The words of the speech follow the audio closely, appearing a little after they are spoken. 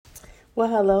Well,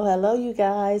 hello, you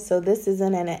guys. So, this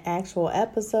isn't an actual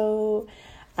episode.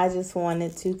 I just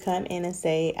wanted to come in and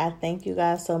say I thank you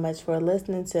guys so much for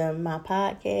listening to my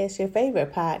podcast, your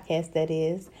favorite podcast, that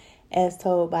is, as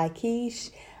told by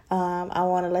Keish. I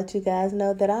want to let you guys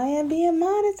know that I am being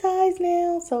monetized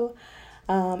now. So,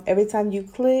 every time you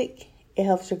click, it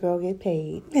helps your girl get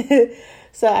paid.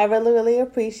 So, I really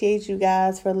appreciate you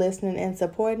guys for listening and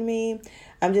supporting me.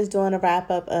 I'm just doing a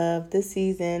wrap up of this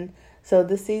season. So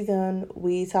this season,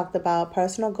 we talked about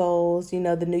personal goals. You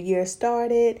know, the new year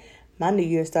started. My new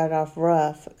year started off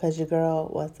rough because your girl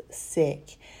was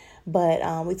sick. But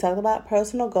we talked about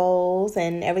personal goals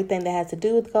and everything that has to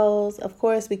do with goals. Of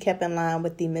course, we kept in line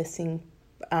with the missing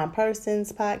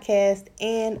persons podcast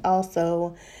and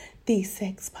also the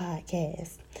sex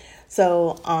podcast.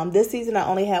 So this season, I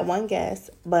only had one guest,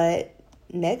 but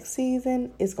next season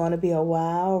is going to be a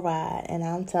wild ride, and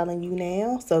I'm telling you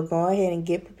now, so go ahead and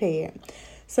get prepared.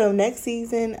 So next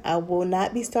season, I will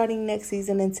not be starting next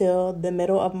season until the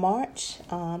middle of March,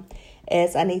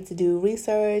 as I need to do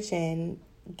research and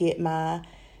get my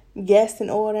guests in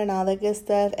order and all that good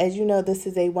stuff. As you know, this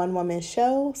is a one-woman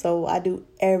show, so I do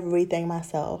everything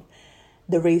myself.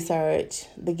 The research,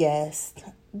 the guests,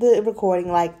 the recording,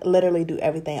 like literally do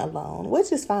everything alone,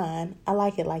 which is fine. I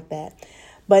like it like that.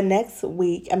 But next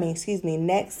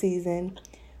season,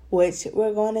 which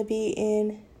we're going to be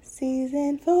in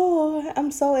season 4. I'm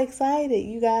so excited,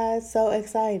 you guys, so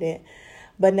excited.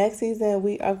 But next season,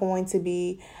 we are going to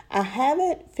be, I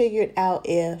haven't figured out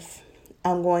if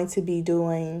I'm going to be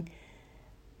doing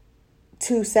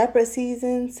 2 separate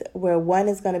seasons where one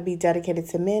is going to be dedicated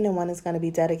to men and one is going to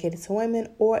be dedicated to women,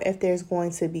 or if there's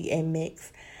going to be a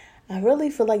mix. I really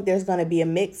feel like there's going to be a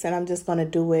mix, and I'm just going to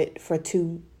do it for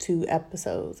two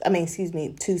seasons,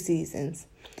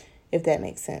 if that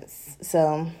makes sense.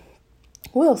 So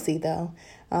we'll see, though.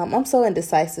 I'm so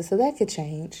indecisive, so that could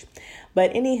change.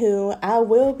 But anywho, I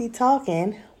will be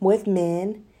talking with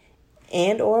men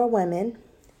and or women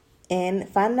and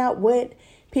finding out what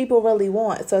people really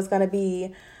want. So it's going to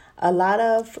be a lot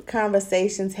of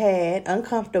conversations had,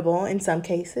 uncomfortable in some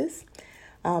cases,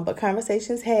 but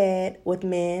conversations had with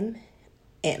men,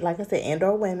 and like I said, and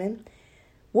or women.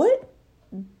 What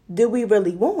do we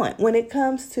really want when it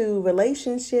comes to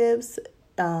relationships?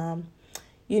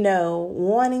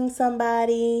 Wanting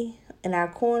somebody in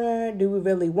our corner. Do we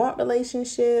really want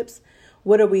relationships?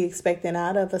 What are we expecting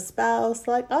out of a spouse?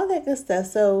 Like all that good stuff.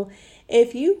 So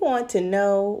if you want to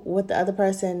know what the other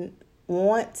person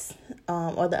wants,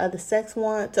 or the other sex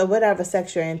wants, or whatever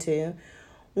sex you're into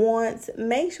wants,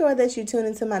 make sure that you tune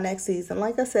into my next season.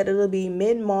 Like I said, it'll be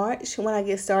mid-March when I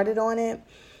get started on it.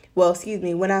 Well,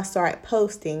 when I start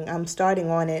posting. I'm starting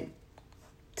on it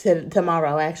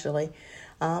tomorrow, actually.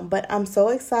 But I'm so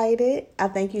excited. I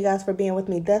thank you guys for being with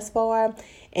me thus far.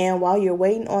 And while you're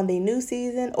waiting on the new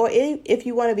season, or if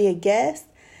you want to be a guest,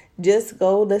 just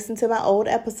go listen to my old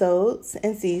episodes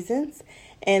and seasons.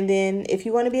 And then if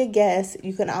you want to be a guest,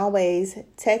 you can always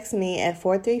text me at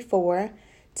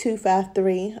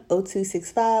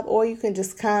 434-253-0265, or you can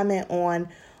just comment on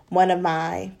one of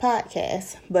my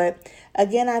podcasts. But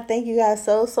again, I thank you guys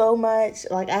so much.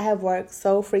 Like, I have worked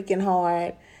so freaking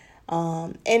hard.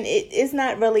 And it's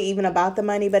not really even about the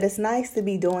money, but it's nice to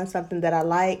be doing something that I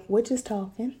like, which is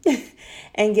talking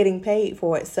and getting paid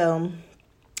for it. So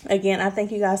again, I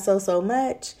thank you guys so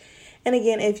much. And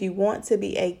again, if you want to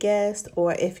be a guest,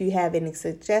 or if you have any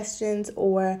suggestions,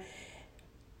 or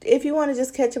if you want to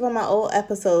just catch up on my old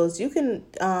episodes, you can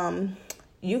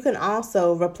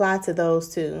also reply to those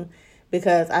too,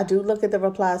 because I do look at the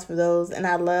replies for those, and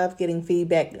I love getting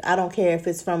feedback. I don't care if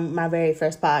it's from my very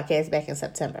first podcast back in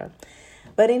September.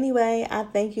 But anyway, I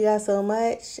thank you guys so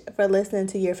much for listening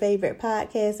to your favorite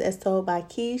podcast as told by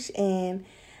Keish. And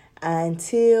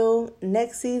until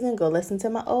next season, go listen to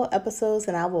my old episodes,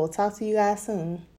 and I will talk to you guys soon.